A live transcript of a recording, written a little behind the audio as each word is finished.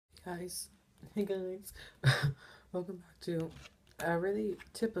Guys, hey guys, welcome back to a really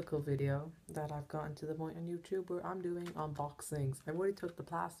typical video that I've gotten to the point on YouTube where I'm doing unboxings. I already took the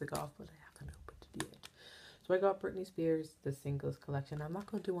plastic off, but I haven't opened it yet. So I got Britney Spears, the singles collection. I'm not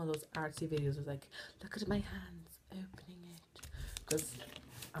going to do one of those artsy videos where like, look at my hands opening it, because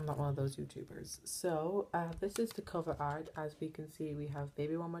I'm not one of those YouTubers. So this is the cover art. As we can see, we have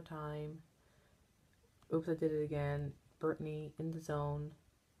Baby One More Time, Oops I Did It Again, Britney, In the Zone,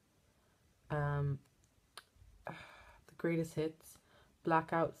 the greatest hits,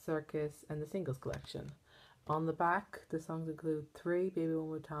 Blackout, Circus, and the singles collection. On the back, the songs include 3, Baby One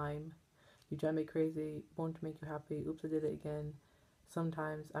More Time, You Drive Me Crazy, Born to Make You Happy, Oops I Did It Again,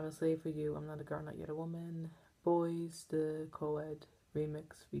 Sometimes, I'm a Slave for You, I'm Not a Girl, Not Yet a Woman, Boys, the co-ed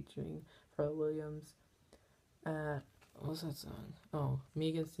remix featuring Pharrell Williams. What's that song? Oh,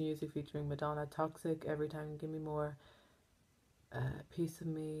 Megan's Music featuring Madonna, Toxic, Every Time You Give Me More, Piece of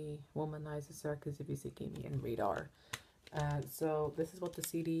Me, Womanizer, Circus, If You're Seeking Me, and Radar. So this is what the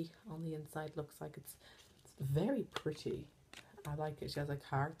CD on the inside looks like. It's very pretty. I like it. She has like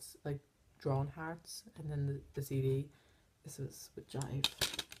hearts, like drawn hearts, and then the CD. This was with Jive.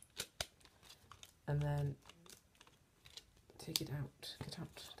 And then take it out. Get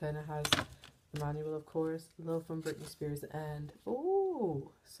out. Then it has the manual, of course. Love from Britney Spears, and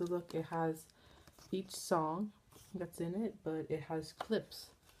oh, so look, it has each song that's in it, but it has clips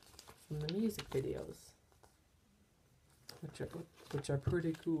from the music videos, which are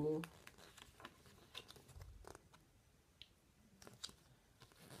pretty cool.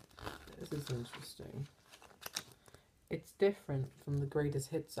 This is interesting. It's different from the Greatest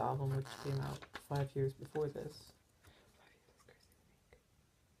Hits album, which came out 5 years before this.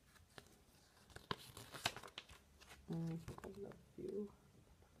 I love you.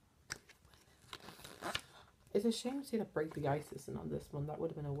 It's a shame to see that Break the Ice isn't on this one. That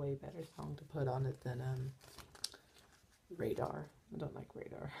would have been a way better song to put on it than Radar. I don't like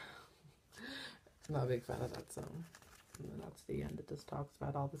Radar. I'm not a big fan of that song. And then that's the end. It just talks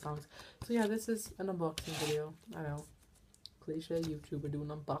about all the songs. So yeah, this is an unboxing video. I know, cliche YouTuber doing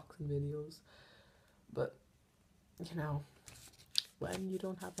unboxing videos. But, you know, when you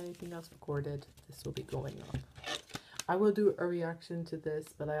don't have anything else recorded, this will be going on. I will do a reaction to this,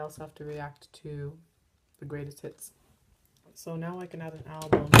 but I also have to react to the greatest hits. So now I can add an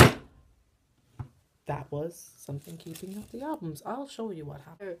album. That was something keeping up the albums. I'll show you what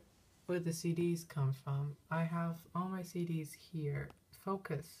happened. Where the CDs come from. I have all my CDs here.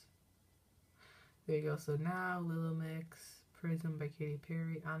 Focus. There you go. So Now, Little Mix, Prism by Katy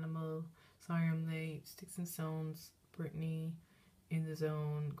Perry, Animal, Sorry I'm Late, Sticks and Stones, Britney, In the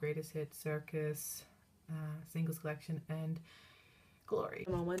Zone, Greatest Hits, Circus, Singles Collection, and Glory.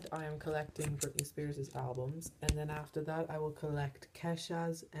 At the moment I am collecting Britney Spears' albums, and then after that I will collect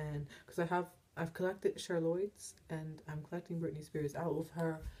Kesha's, and because I've collected Charlotte's, and I'm collecting Britney Spears out of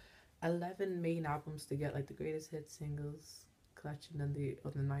her 11 main albums to get like the greatest hits, singles collection, and the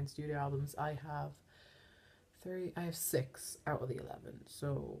other 9 studio albums. I have 6 out of the 11,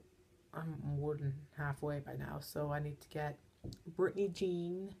 so I'm more than halfway by now. So I need to get Britney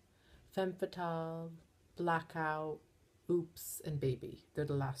Jean, Femme Fatale, Blackout, Oops, and Baby. They're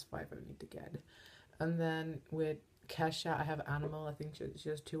the last 5 I need to get. And then with Kesha, I have Animal. I think she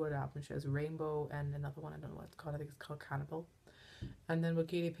has 2 other albums. She has Rainbow and another one. I don't know what it's called. I think it's called Cannibal. And then with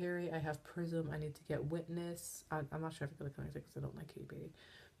Katy Perry, I have Prism. I need to get Witness. I'm not sure if I'm going to connect it because I don't like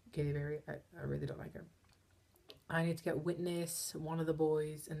Katy Perry. I really don't like her. I need to get Witness, One of the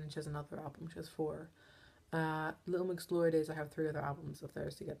Boys, and then she has another album. She has 4. Little Mix Glory Days, I have 3 other albums of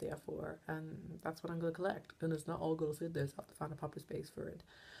theirs to get the F4, and that's what I'm going to collect. And it's not all going to fit there, so I have to find a proper space for it.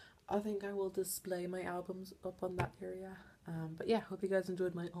 I think I will display my albums up on that area. But yeah, hope you guys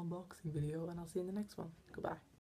enjoyed my unboxing video, and I'll see you in the next one. Goodbye.